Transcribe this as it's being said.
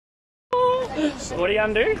What are you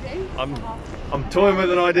gonna do? I'm toying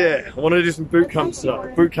with an idea. I want to do some boot camp stuff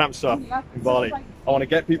in Bali. I want to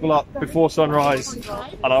get people up before sunrise,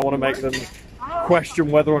 and I want to make them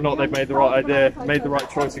question whether or not they've made the right idea, made the right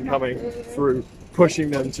choice in coming through,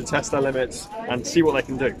 pushing them to test their limits and see what they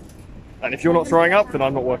can do. And if you're not throwing up, then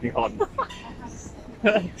I'm not working hard enough.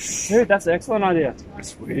 Dude, that's an excellent idea.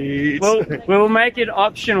 Sweet. We'll make it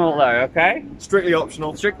optional though, okay? Strictly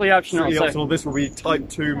optional. Strictly optional. Strictly optional. This will be type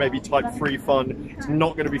 2, maybe type 3 fun. It's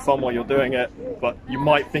not going to be fun while you're doing it, but you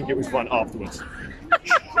might think it was fun afterwards.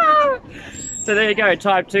 So there you go,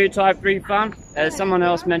 type 2, type 3 fun. As someone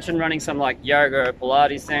else mentioned, running some like yoga or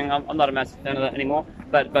Pilates thing. I'm not a massive fan of that anymore,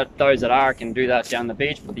 but those that are can do that down the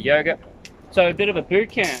beach with the yoga. So a bit of a boot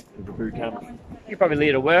camp. You probably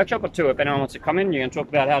lead a workshop or two if anyone wants to come in. You can talk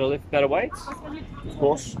about how to lift better weights. Of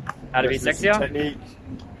course. How to be sexier. Technique.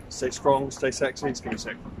 Stay strong, stay sexy, it's going to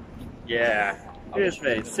be sick. Yeah. It is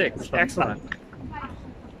very sick. Excellent.